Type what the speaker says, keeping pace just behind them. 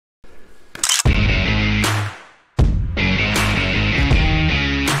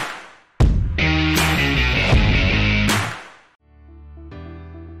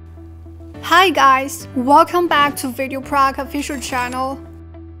Hi guys, welcome back to VideoProc official channel.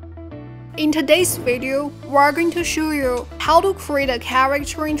 In today's video, we're going to show you how to create a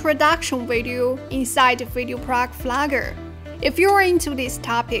character introduction video inside VideoProc Vlogger. If you're into this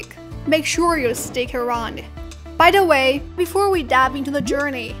topic, make sure you stick around. By the way, before we dive into the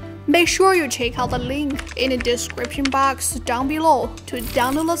journey, make sure you check out the link in the description box down below to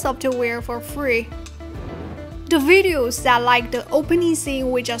download the software for free. The videos that like the opening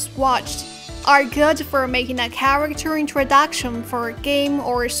scene we just watched are good for making a character introduction for game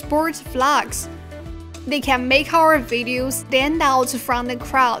or sports vlogs. They can make our videos stand out from the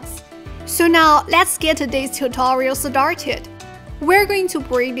crowds. So now let's get today's tutorial started. We're going to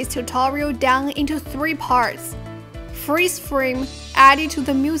break this tutorial down into 3 parts: freeze frame, added to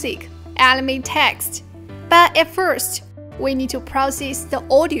the music, animate text. But at first, we need to process the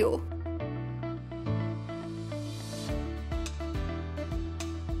audio.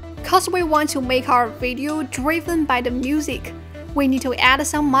 Because we want to make our video driven by the music, we need to add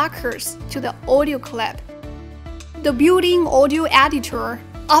some markers to the audio clip. The built-in audio editor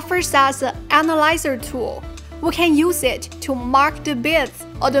offers us an analyzer tool. We can use it to mark the bits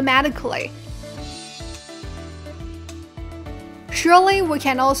automatically. Surely we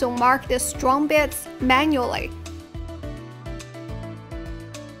can also mark the strong bits manually.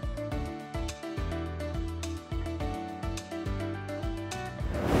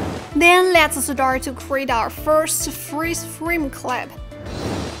 Then let's start to create our first freeze frame clip.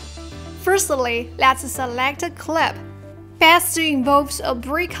 Firstly, let's select a clip. Best involves a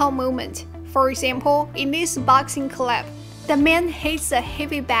breakout moment. For example, in this boxing clip, the man hits a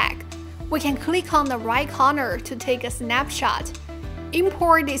heavy bag. We can click on the right corner to take a snapshot.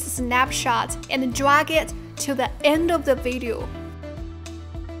 Import this snapshot and drag it to the end of the video.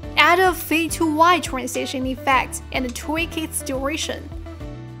 Add a fade to white transition effect and tweak its duration.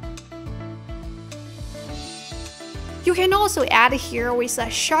 You can also add here with a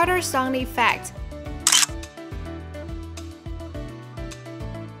shorter sound effect.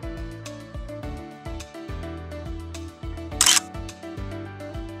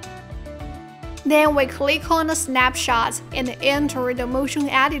 Then we click on the snapshot and enter the motion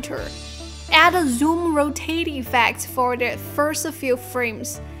editor. Add a zoom rotate effect for the first few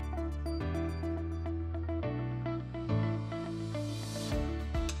frames.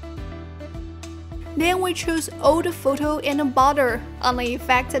 Then we choose Old Photo and Border on the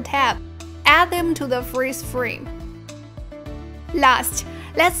Effect tab. Add them to the freeze frame. Last,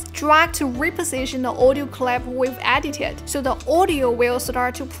 let's drag to reposition the audio clip we've edited, so the audio will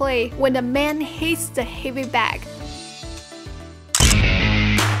start to play when the man hits the heavy bag.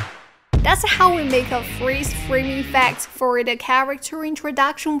 That's how we make a freeze frame effect for the character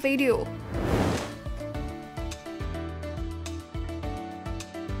introduction video.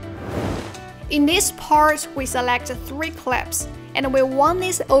 In this part, we select 3 clips, and we want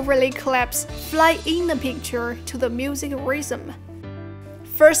these overlay clips fly in the picture to the music rhythm.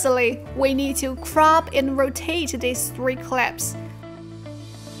 Firstly, we need to crop and rotate these 3 clips.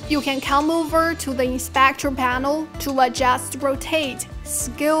 You can come over to the inspector panel to adjust rotate,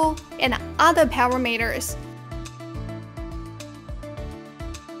 scale, and other parameters.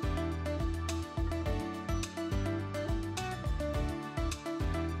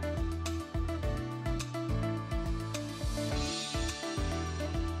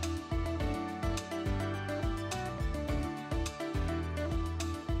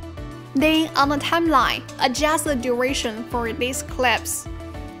 Then on the timeline, adjust the duration for these clips.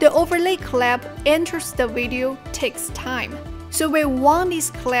 The overlay clip enters the video takes time, so we want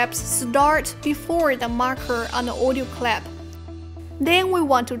these clips start before the marker on the audio clip. Then we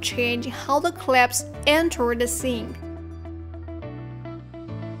want to change how the clips enter the scene.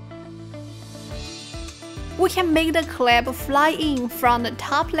 We can make the clip fly in from the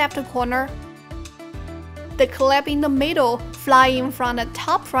top left corner, the clip in the middle fly in from the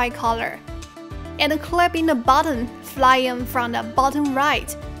top right corner, and the clip in the bottom fly in from the bottom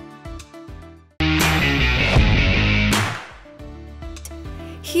right.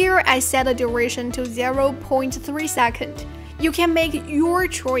 Here I set the duration to 0.3 seconds. You can make your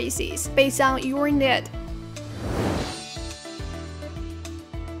choices based on your need.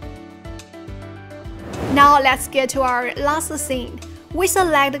 Now let's get to our last scene. We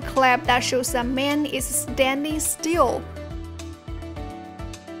select the clip that shows a man is standing still.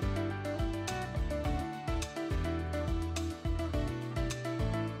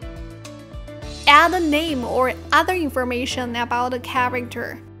 Add a name or other information about the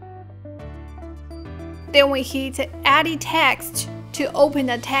character. Then we hit Edit Text to open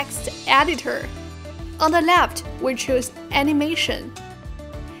the text editor. On the left, we choose Animation.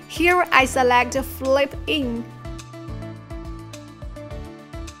 Here I select Flip In.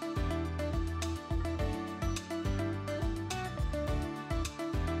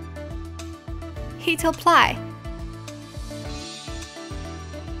 Hit Apply.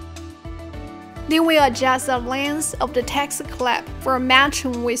 Then we adjust the length of the text clip for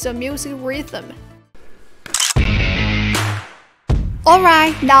matching with the music rhythm.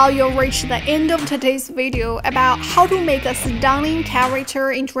 Alright, now you've reached the end of today's video about how to make a stunning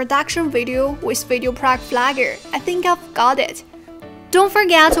character introduction video with VideoProc Vlogger. I think I've got it. Don't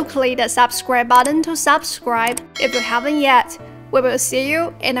forget to click the subscribe button to subscribe if you haven't yet. We will see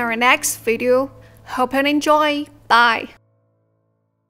you in our next video. Hope you enjoy. Bye.